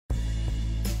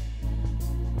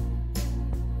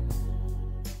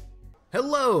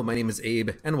Hello, my name is Abe,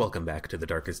 and welcome back to the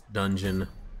Darkest Dungeon.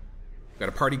 Got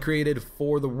a party created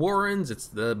for the Warrens. It's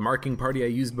the marking party I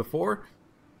used before.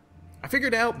 I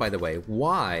figured out, by the way,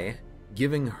 why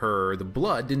giving her the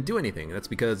blood didn't do anything. That's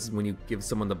because when you give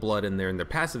someone the blood and they're in their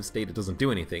passive state, it doesn't do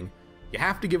anything. You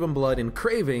have to give them blood in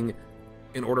craving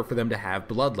in order for them to have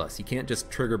bloodlust. You can't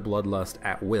just trigger bloodlust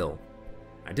at will.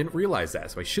 I didn't realize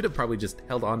that, so I should have probably just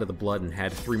held on to the blood and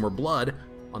had 3 more blood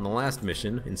on the last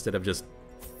mission instead of just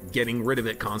getting rid of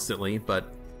it constantly,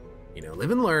 but, you know,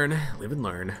 live and learn, live and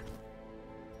learn.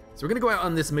 So we're gonna go out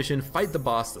on this mission, fight the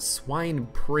boss, the Swine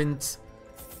Prince.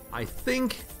 I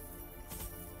think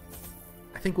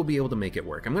we'll be able to make it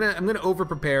work. I'm gonna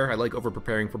over-prepare. I like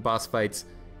over-preparing for boss fights.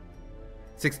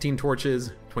 16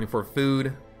 torches, 24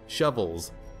 food,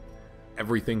 shovels,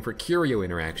 everything for curio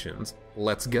interactions.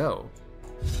 Let's go.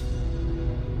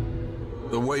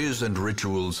 The ways and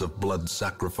rituals of blood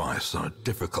sacrifice are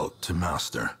difficult to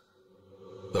master.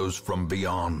 Those from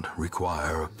beyond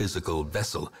require a physical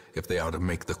vessel if they are to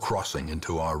make the crossing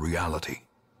into our reality.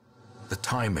 The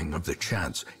timing of the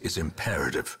chants is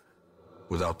imperative.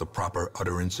 Without the proper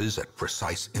utterances at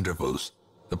precise intervals,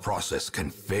 the process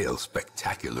can fail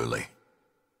spectacularly.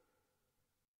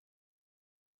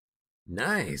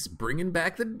 Nice, bringing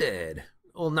back the dead.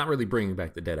 Well, not really bringing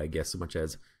back the dead, I guess, so much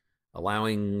as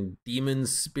allowing demon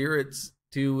spirits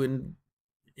to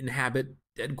inhabit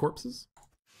dead corpses?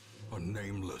 A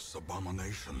nameless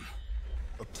abomination.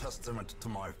 A testament to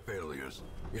my failures.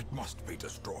 It must be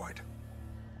destroyed.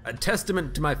 A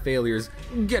testament to my failures.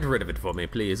 Get rid of it for me,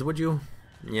 please, would you?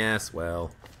 Yes,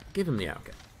 well, give him the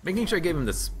okay. Making sure I gave him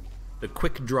the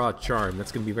quick draw charm.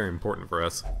 That's going to be very important for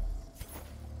us.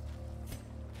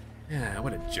 Yeah,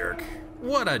 what a jerk.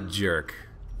 What a jerk.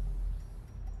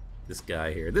 This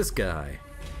guy here, this guy.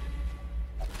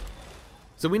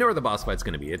 So we know where the boss fight's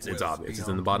gonna be. It's obvious. It's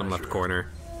in the bottom left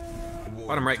corner.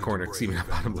 Bottom right corner, excuse me, not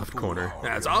bottom left corner.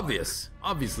 Yeah, it's obvious.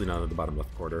 Obviously not at the bottom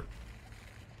left corner.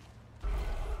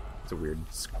 It's a weird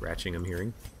scratching I'm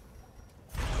hearing.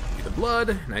 Get the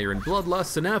blood, now you're in bloodlust.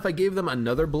 So now if I gave them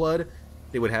another blood,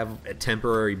 they would have a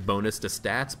temporary bonus to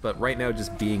stats, but right now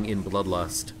just being in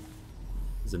bloodlust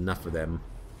is enough for them.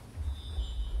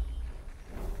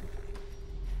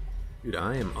 Dude,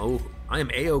 I am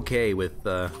A-okay with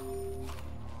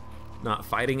not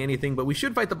fighting anything, but we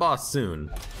should fight the boss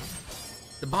soon.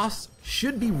 The boss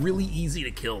should be really easy to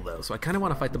kill though, so I kind of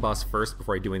want to fight the boss first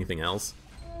before I do anything else.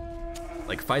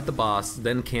 Like fight the boss,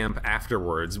 then camp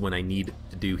afterwards when I need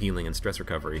to do healing and stress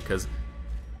recovery, because,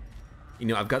 you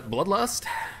know, I've got bloodlust.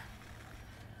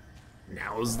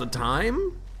 Now's the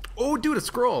time. Oh, dude, a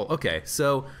scroll. Okay,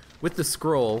 so with the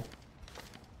scroll,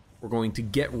 we're going to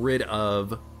get rid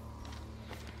of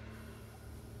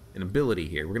an ability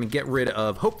here. We're gonna get rid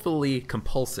of, hopefully,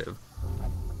 compulsive.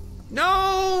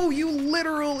 No, you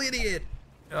literal idiot!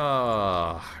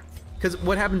 Because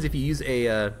what happens if you use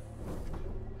a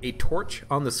torch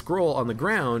on the scroll on the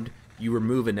ground, you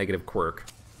remove a negative quirk.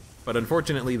 But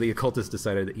unfortunately, the occultist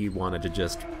decided that he wanted to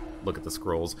just look at the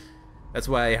scrolls. That's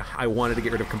why I wanted to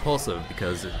get rid of compulsive,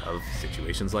 because of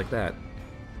situations like that.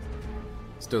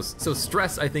 So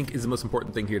stress, I think, is the most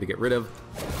important thing here to get rid of.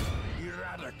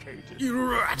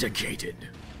 Eradicated.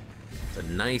 It's a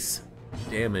nice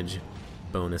damage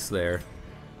bonus there.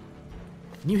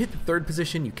 Can you hit the 3rd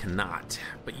position? You cannot,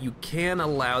 but you can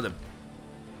allow the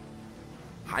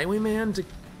Highwayman to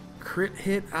crit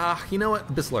hit. You know what?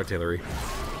 Abyssal Artillery.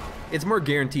 It's more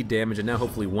guaranteed damage, and now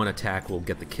hopefully one attack will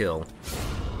get the kill.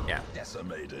 Yeah.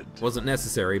 Decimated. Wasn't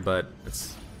necessary, but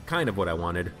it's kind of what I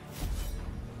wanted.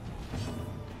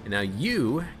 And now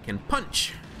you can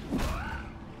punch.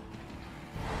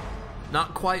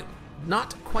 Not quite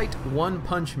One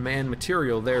Punch Man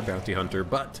material there, Bounty Hunter,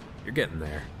 but you're getting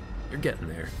there. You're getting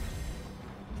there.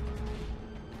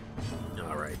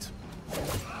 All right.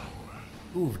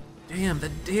 Ooh, damn, the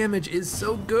damage is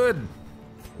so good.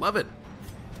 Love it.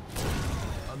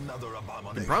 Another abomination.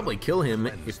 We can probably kill him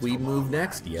if we move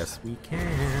next. Yes, we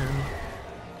can.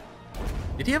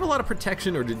 Did he have a lot of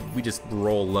protection, or did we just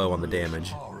roll low on the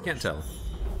damage? Can't tell.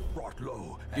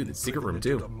 Dude, the secret room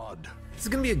too. This is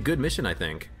gonna be a good mission, I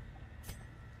think.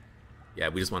 Yeah,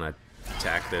 we just want to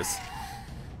attack this.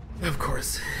 Of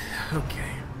course.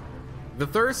 Okay. The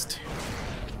Thirst.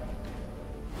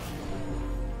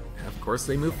 Of course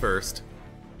they move first.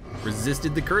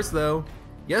 Resisted the curse though.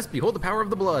 Yes, behold the power of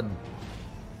the blood.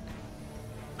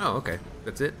 Oh, okay.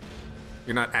 That's it.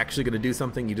 You're not actually gonna do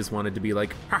something, you just wanted to be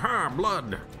like, haha,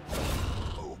 blood.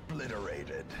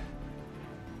 Obliterated.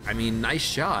 I mean, nice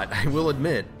shot, I will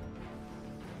admit.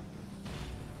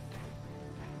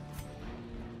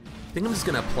 I think I'm just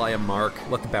gonna apply a mark,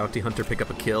 let the bounty hunter pick up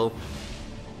a kill.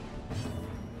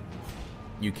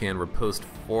 You can riposte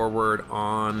forward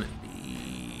on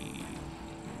the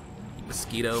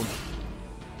mosquito.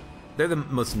 They're the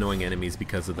most annoying enemies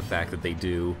because of the fact that they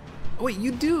do... Oh wait,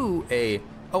 you do a...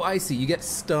 Oh, I see, you get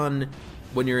stun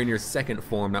when you're in your second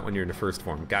form, not when you're in the first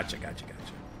form. Gotcha.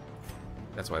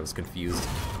 That's why I was confused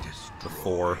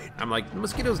before. I'm like,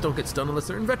 mosquitoes don't get stunned unless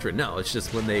they're in veteran. No, it's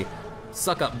just when they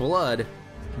suck up blood,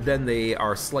 then they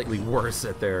are slightly worse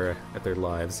at their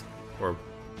lives. Or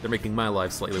they're making my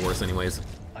life slightly worse anyways.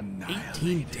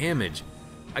 18 damage.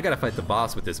 I gotta fight the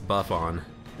boss with this buff on.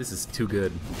 This is too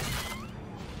good.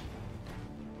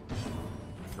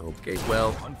 Okay,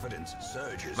 well,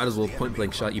 might as well point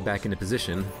blank shot you back into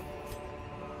position.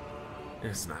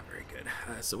 It's not very good.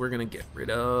 So we're gonna get rid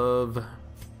of...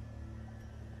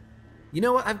 You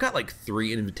know what? I've got like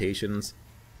 3 invitations.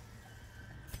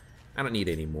 I don't need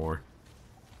any more.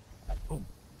 Oh,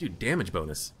 dude, damage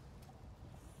bonus.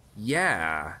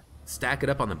 Yeah. Stack it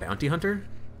up on the bounty hunter?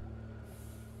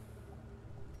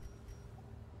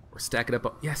 Or stack it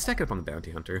up... Yeah, stack it up on the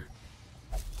bounty hunter.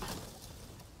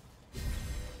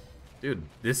 Dude,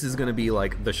 this is gonna be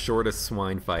like the shortest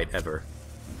swine fight ever.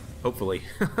 Hopefully.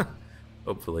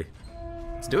 Hopefully.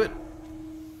 Let's do it.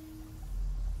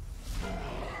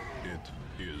 It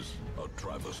is a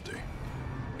travesty.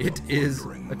 It is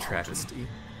a travesty.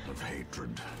 Of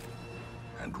hatred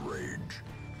and rage.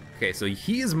 Okay, so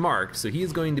he is marked, so he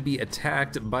is going to be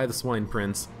attacked by the Swine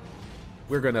Prince.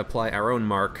 We're going to apply our own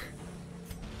mark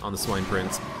on the Swine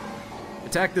Prince.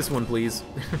 Attack this one, please.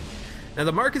 Now,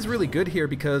 the mark is really good here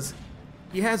because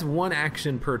he has 1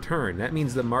 action per turn. That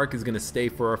means the mark is going to stay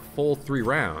for a full 3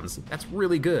 rounds. That's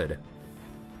really good.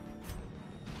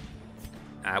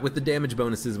 With the damage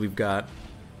bonuses we've got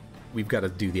to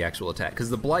do the actual attack, because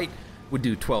the Blight would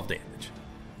do 12 damage.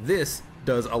 This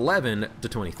does 11 to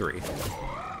 23.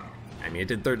 I mean, it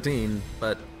did 13,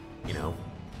 but, you know.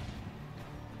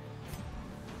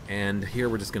 And here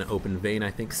we're just going to open Vein,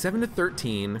 I think. 7 to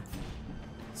 13,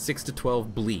 6 to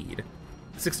 12 bleed.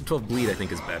 6 to 12 bleed, I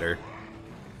think, is better.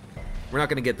 We're not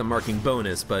going to get the marking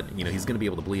bonus, but, you know, he's going to be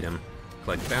able to bleed him.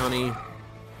 Collect bounty.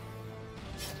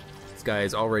 This guy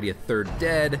is already a 3rd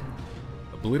dead.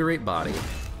 Obliterate body.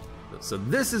 So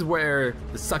this is where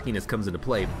the suckiness comes into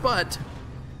play, but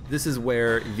this is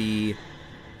where the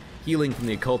healing from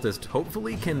the occultist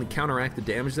hopefully can counteract the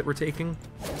damage that we're taking.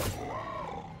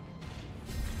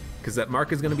 Because that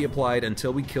mark is going to be applied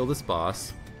until we kill this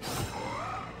boss.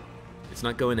 It's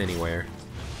not going anywhere.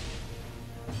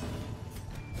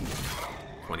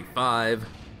 25.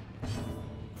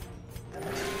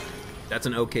 That's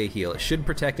an okay heal. It should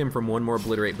protect him from 1 more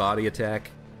obliterate body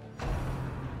attack.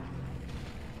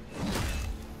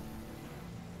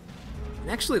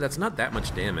 Actually, that's not that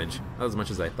much damage. Not as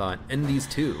much as I thought. And these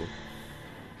 2.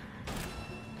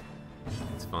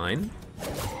 It's fine.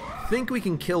 I think we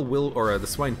can kill the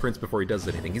Swine Prince before he does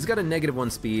anything. He's got a -1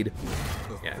 speed.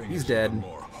 Yeah, he's dead.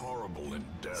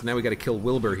 So now we gotta kill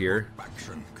Wilbur here.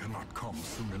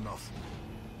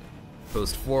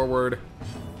 Post forward.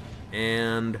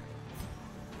 And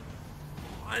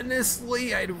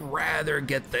honestly, I'd rather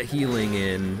get the healing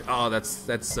in. Oh, that's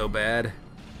so bad.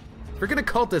 Freaking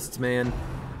occultists, man.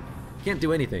 Can't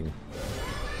do anything.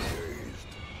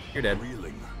 You're dead.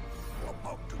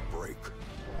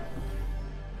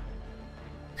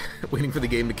 Waiting for the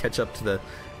game to catch up to the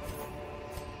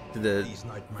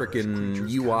frickin'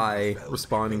 UI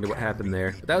responding to what happened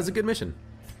there. But that was a good mission.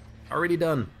 Already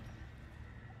done.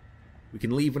 We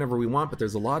can leave whenever we want, but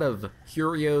there's a lot of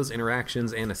curios,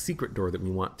 interactions, and a secret door that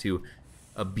we want to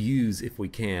abuse if we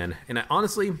can. And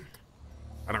honestly,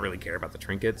 I don't really care about the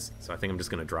trinkets, so I think I'm just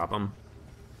going to drop them.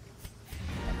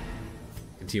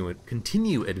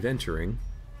 Continue adventuring.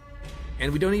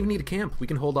 And we don't even need a camp. We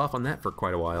can hold off on that for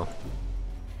quite a while.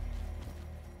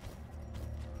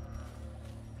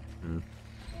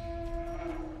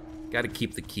 Gotta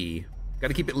keep the key.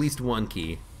 Gotta keep at least 1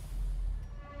 key.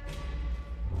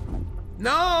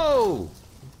 No!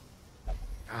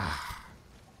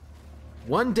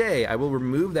 One day I will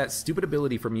remove that stupid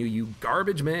ability from you, you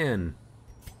garbage man.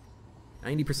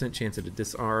 90% chance of a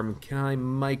disarm. Can I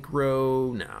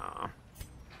micro? Nah.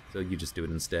 So you just do it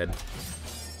instead.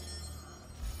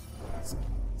 I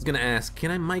was gonna ask, can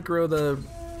I micro the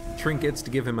trinkets to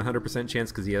give him a 100%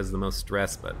 chance because he has the most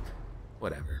stress, but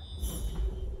whatever.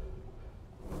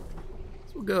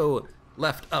 So we'll go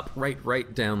left, up,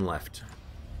 right, down, left.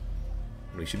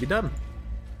 And we should be done.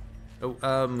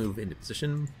 Oh, move into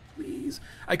position, please.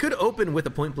 I could open with a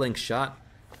point-blank shot.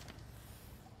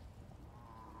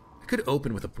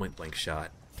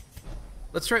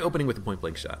 Let's try opening with a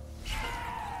point-blank shot.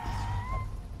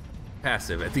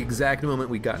 Passive, at the exact moment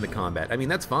we got into combat. I mean,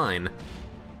 that's fine.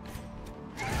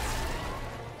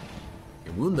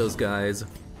 And wound those guys.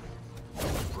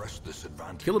 Press this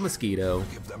advantage. Kill a mosquito.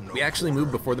 Give them no We actually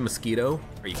moved before the mosquito.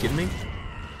 Are you kidding me?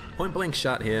 Point blank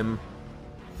shot him.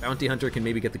 Bounty Hunter can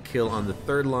maybe get the kill on the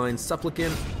third line.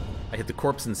 Supplicant. I hit the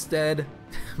corpse instead.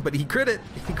 But he crit it.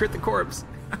 He crit the corpse.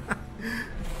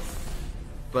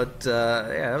 But,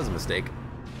 yeah, that was a mistake.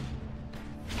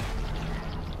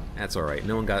 That's alright.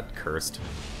 No one got cursed.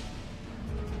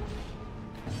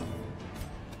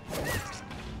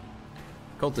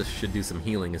 Cultist should do some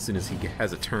healing as soon as he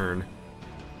has a turn.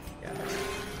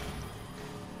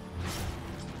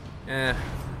 Yeah.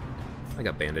 I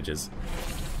got bandages.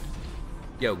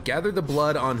 Yo, gather the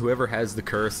blood on whoever has the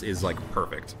curse is, like,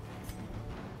 perfect.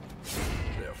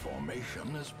 Their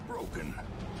formation is broken.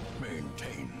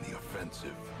 Maintain the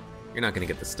offensive. You're not gonna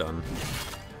get the stun.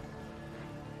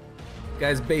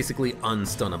 Guy's basically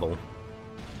unstunnable.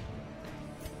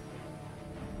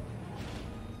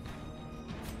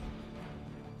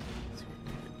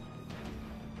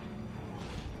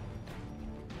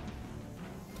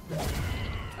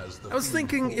 I was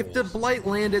thinking if the blight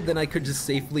landed, then I could just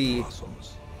safely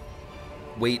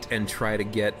wait and try to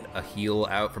get a heal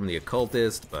out from the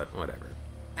occultist, but whatever.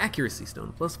 Accuracy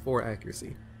stone, +4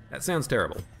 accuracy. That sounds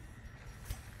terrible.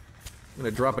 I'm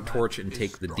gonna drop a torch and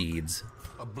take the deeds.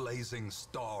 A blazing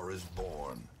star is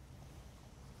born.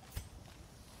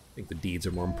 I think the deeds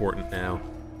are more important now.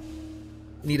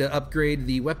 Need to upgrade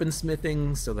the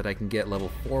weaponsmithing so that I can get level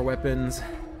 4 weapons,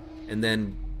 and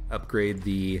then upgrade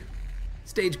the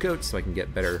stagecoach so I can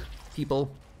get better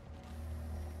people.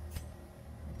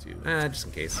 Just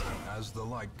in case. As the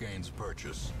light gains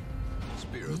purchase,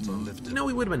 spirits are lifted. No,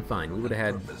 we would have been fine. We would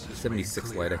have had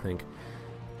 76 light, I think.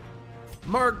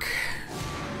 Mark!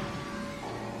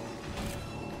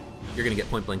 You're gonna get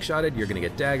point blank shotted, you're gonna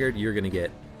get daggered, you're gonna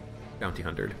get bounty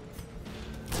huntered.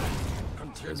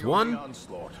 There's one.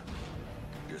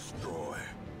 Destroy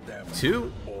them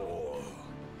 2. all.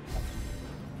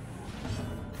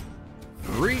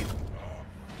 3.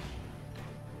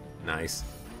 Nice.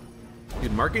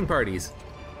 Dude, marking parties.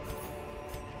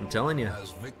 I'm telling you.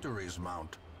 As victories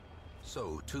mount,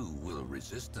 so too will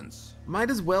resistance. Might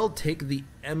as well take the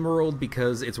emerald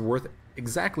because it's worth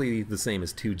exactly the same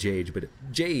as 2 jades,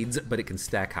 but it can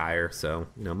stack higher, so,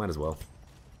 you know, might as well.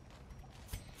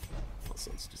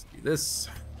 Also, let's just do this.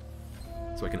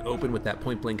 So I can open with that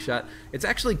point blank shot. It's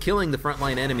actually killing the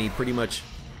frontline enemy pretty much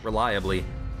reliably.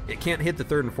 It can't hit the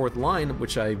 3rd and 4th line,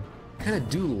 which I kind of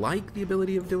do like the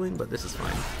ability of doing, but this is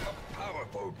fine. A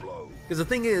powerful blow. Because the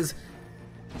thing is,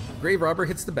 Grave Robber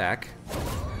hits the back.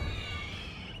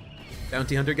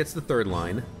 Bounty Hunter gets the 3rd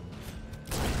line.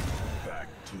 Back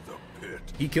to the pit.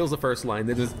 He kills the 1st line,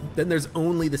 then there's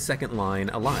only the 2nd line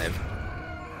alive.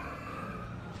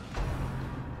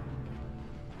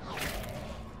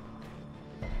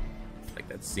 Like,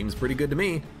 that seems pretty good to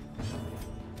me.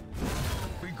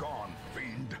 Be gone,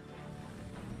 fiend.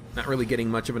 Not really getting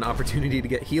much of an opportunity to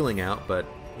get healing out, but,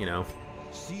 you know.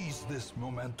 Seize this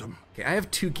momentum. Okay, I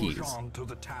have 2 keys. Push on to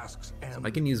the task's end.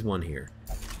 I can use one here.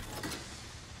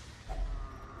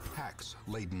 Packs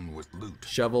laden with loot.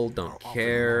 Shovel, are don't often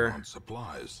care. low on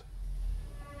supplies.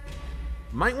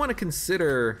 Might want to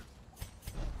consider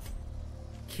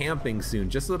camping soon,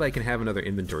 just so that I can have another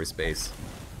inventory space.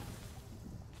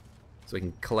 So I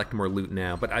can collect more loot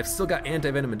now. But I've still got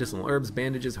anti-venom, medicinal herbs,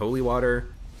 bandages, holy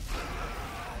water.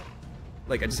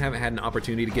 Like, I just haven't had an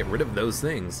opportunity to get rid of those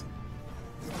things.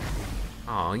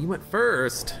 Aw, you went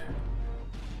first.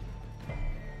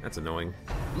 That's annoying.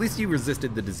 At least you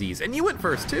resisted the disease. And you went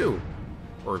first, too.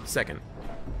 Or 2nd.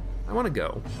 I want to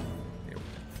go. There we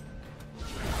go.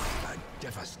 A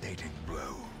devastating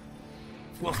blow.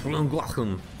 Of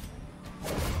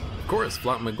course,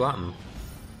 Flock McGlutton.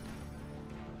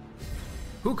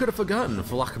 Who could have forgotten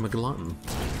Flock McGlutton?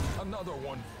 Another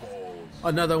one falls.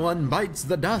 Another one bites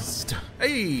the dust.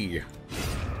 Hey!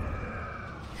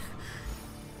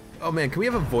 Oh man, can we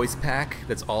have a voice pack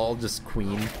that's all just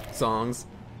Queen songs?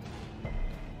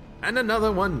 And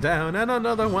another one down, and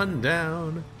another one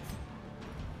down.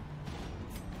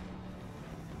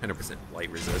 100% light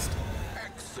resist.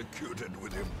 Executed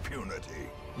with impunity.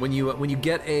 When you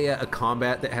get a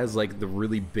combat that has like the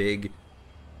really big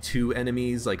 2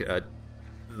 enemies, like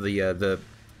the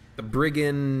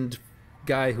brigand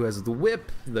guy who has the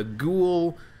whip, the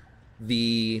ghoul,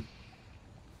 the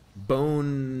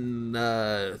bone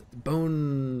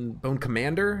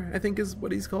commander, I think is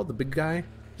what he's called, the big guy.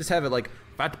 Just have it like,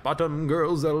 fat bottom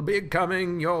girls that'll be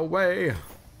coming your way.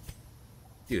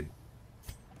 Dude,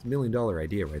 it's $1 million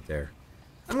idea right there.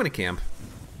 I'm gonna camp.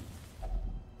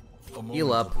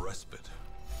 Heal up. Respite.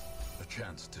 A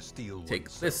chance to steal Take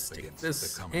oneself this, take against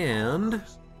this, the coming and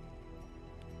horrors.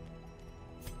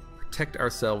 protect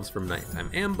ourselves from nighttime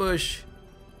ambush,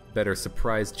 better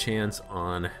surprise chance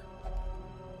on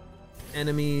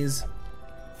enemies.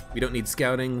 We don't need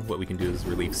scouting. What we can do is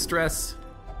relieve stress.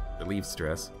 We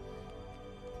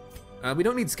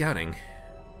don't need scouting.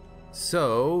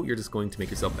 So you're just going to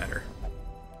make yourself better.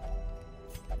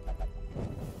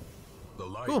 The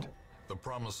light, cool. The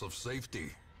promise of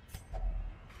safety.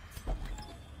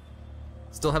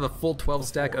 Still have a full 12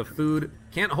 stack of food.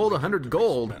 Can't hold 100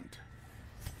 gold.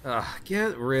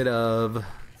 Get rid of...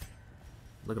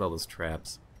 Look at all those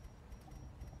traps.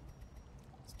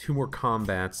 2 more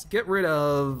combats. Get rid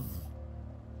of...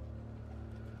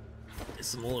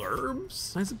 medicinal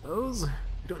herbs, I suppose?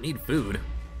 We don't need food.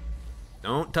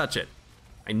 Don't touch it.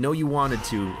 I know you wanted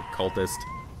to, cultist.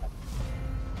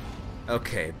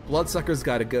 Okay, Bloodsucker's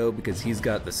gotta go because he's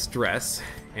got the stress.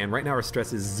 And right now our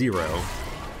stress is 0.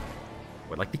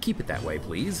 Would like to keep it that way,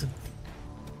 please.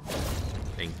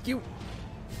 Thank you.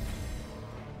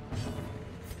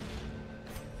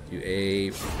 Do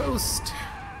a roast.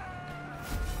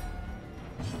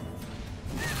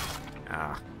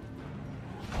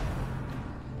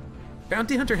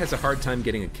 Bounty Hunter has a hard time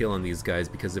getting a kill on these guys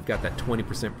because they've got that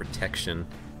 20% protection.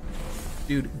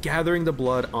 Dude, gathering the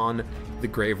blood on the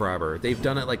Grave Robber. They've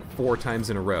done it like 4 times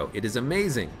in a row. It is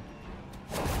amazing.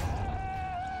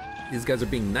 These guys are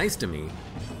being nice to me.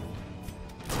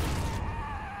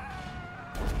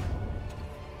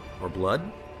 More blood?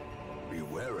 Be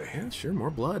wary. Yeah, sure,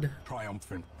 more blood.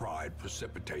 Triumphant pride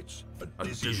precipitates a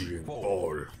dizzying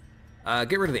fall.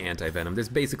 Get rid of the anti-venom. There's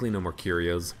basically no more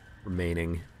curios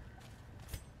remaining.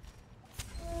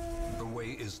 The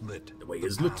way is lit. The way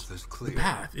is lit. Is clear. The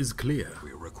path is clear.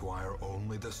 We require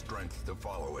only the strength to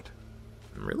follow it.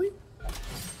 Really?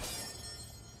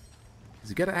 Because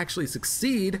you gotta actually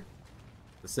succeed at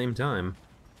the same time.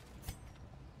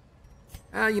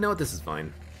 You know what? This is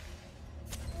fine.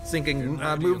 Sinking,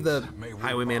 move the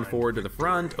highwayman forward to the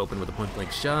front, open with a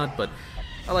point-blank shot, but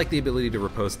I like the ability to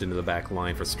riposte into the back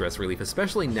line for stress relief,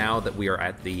 especially now that we are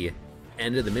at the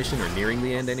end of the mission, or nearing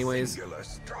the end anyways.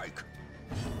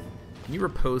 Can you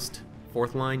riposte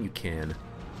 4th line? You can.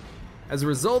 As a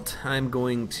result, I'm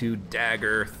going to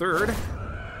dagger 3rd.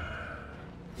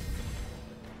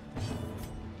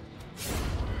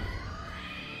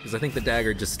 Because I think the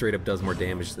dagger just straight up does more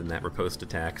damage than that riposte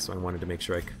attack, so I wanted to make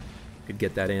sure I could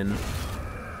get that in.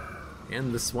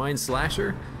 And the Swine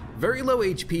Slasher, very low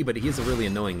HP, but he is a really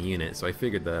annoying unit, so I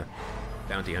figured the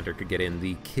Bounty Hunter could get in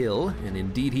the kill, and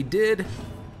indeed he did.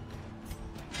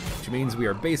 Which means we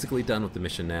are basically done with the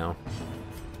mission now.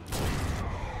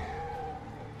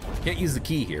 Can't use the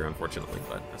key here, unfortunately,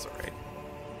 but that's alright.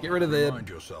 Get rid of the... Remind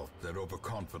yourself that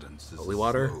overconfidence is holy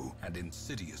water. A slow and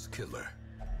insidious killer.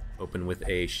 Open with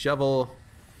a shovel.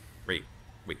 Wait,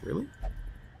 really?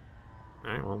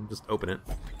 Alright, well, just open it.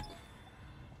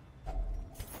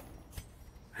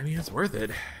 I mean, it's worth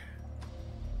it.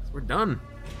 We're done.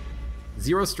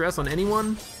 0 stress on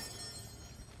anyone.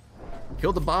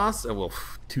 Killed the boss. Oh, well,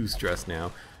 2 stress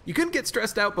now. You couldn't get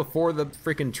stressed out before the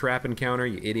freaking trap encounter,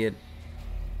 you idiot.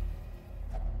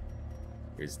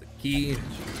 Here's the key.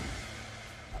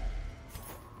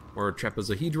 More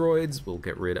trapezohedroids. We'll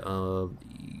get rid of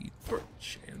the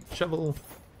torch and shovel.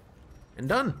 And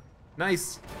done.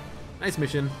 Nice. Nice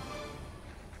mission.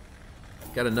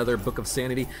 Got another Book of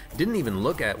Sanity. Didn't even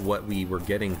look at what we were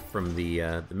getting from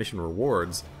the mission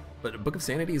rewards, but Book of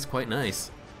Sanity is quite nice.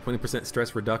 20%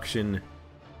 stress reduction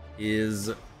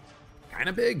is kind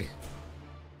of big.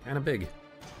 Kind of big.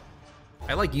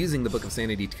 I like using the Book of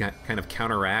Sanity to kind of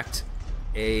counteract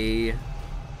a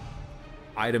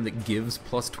item that gives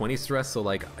plus 20 stress. So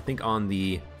like, I think on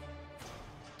the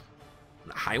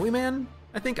Highwayman,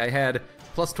 I think I had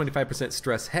plus 25%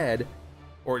 stress head,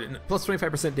 or plus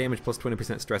 25% damage, plus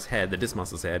 20% stress head, the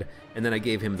Dismos's head, and then I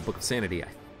gave him the Book of Sanity, I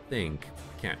think.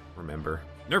 Can't remember.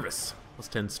 Nervous. Plus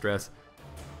 10 stress.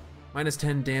 Minus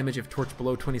 10 damage if torch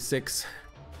below 26.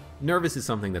 Nervous is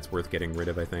something that's worth getting rid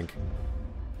of, I think.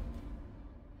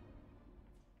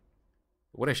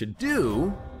 What I should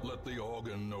do... Let the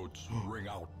organ notes ring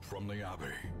out from the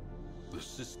Abbey. The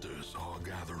sisters are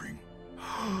gathering.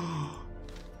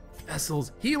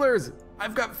 Vessels. Healers!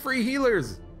 I've got free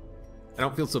healers! I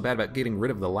don't feel so bad about getting rid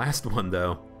of the last one,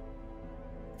 though.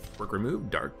 Work removed,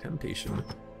 Dark Temptation.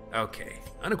 Okay,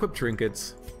 unequipped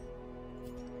trinkets.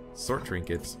 Sort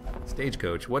trinkets.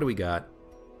 Stagecoach, what do we got?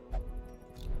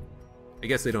 I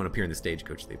guess they don't appear in the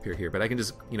stagecoach, they appear here, but I can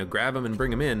just, you know, grab them and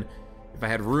bring them in if I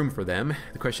had room for them.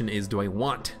 The question is, do I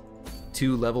want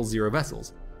 2 level 0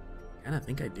 vessels? And I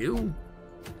think I do.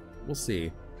 We'll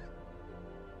see.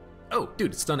 Oh,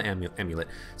 dude, stun amulet.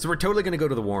 So we're totally gonna go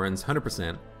to the Warrens,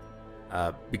 100%.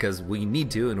 because we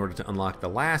need to in order to unlock the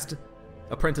last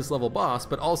apprentice level boss,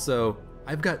 but also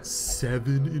I've got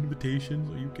 7 invitations.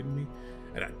 Are you kidding me?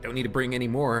 I don't need to bring any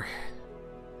more.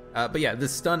 But yeah,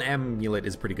 this stun amulet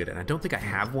is pretty good, and I don't think I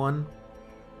have one.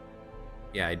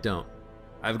 Yeah, I don't.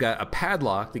 I've got a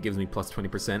padlock that gives me plus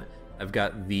 20%. I've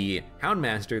got the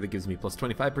Houndmaster that gives me plus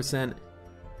 25%.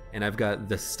 And I've got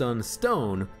the stun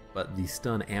stone, but the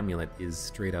stun amulet is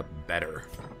straight up better.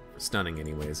 For stunning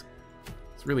anyways.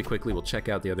 So really quickly, we'll check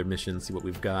out the other missions, see what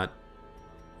we've got.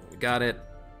 We got it.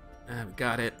 We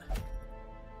got it.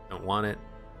 Don't want it.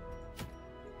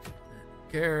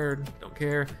 Don't care. Don't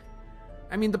care.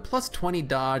 I mean, the plus 20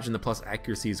 dodge and the plus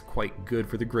accuracy is quite good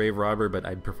for the Grave Robber, but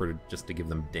I'd prefer just to give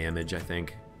them damage, I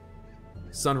think.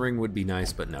 Sun Ring would be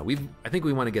nice, but no, I think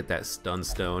we want to get that Stun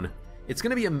Stone. It's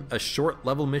going to be a short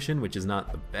level mission, which is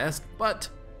not the best, but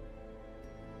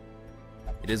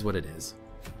it is what it is.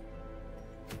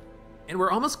 And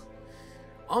we're almost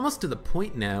to the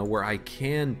point now where I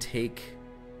can take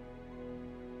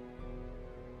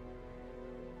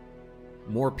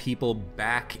more people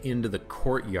back into the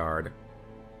courtyard.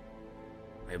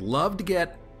 I'd love to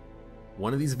get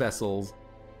one of these vessels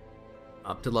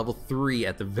up to level 3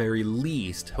 at the very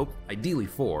least, ideally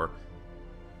 4.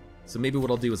 So maybe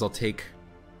what I'll do is I'll take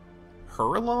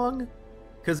her along?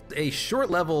 Because a short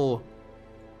level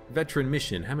veteran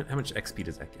mission, how much XP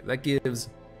does that give? That gives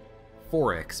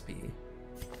 4 XP.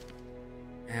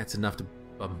 That's enough to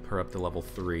bump her up to level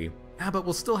 3. But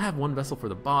we'll still have one vessel for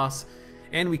the boss,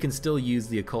 and we can still use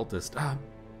the occultist.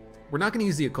 We're not going to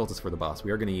use the occultist for the boss.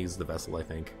 We are going to use the vessel, I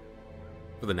think,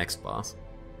 for the next boss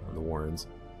on the Warrens.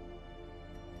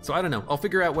 So I don't know. I'll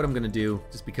figure out what I'm going to do,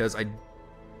 just because I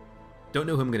don't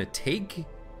know who I'm going to take.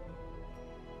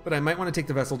 But I might want to take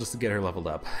the vessel just to get her leveled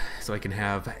up, so I can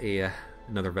have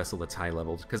another vessel that's high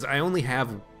leveled. Because I only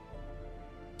have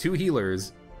 2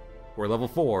 healers who are level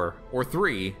 4 or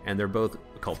 3, and they're both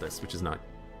occultists, which is not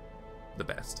the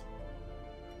best.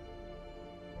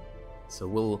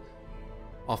 So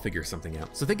I'll figure something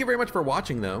out. So thank you very much for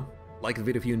watching, though. Like the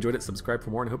video if you enjoyed it, subscribe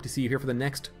for more, and I hope to see you here for the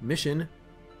next mission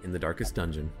in the Darkest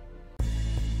Dungeon.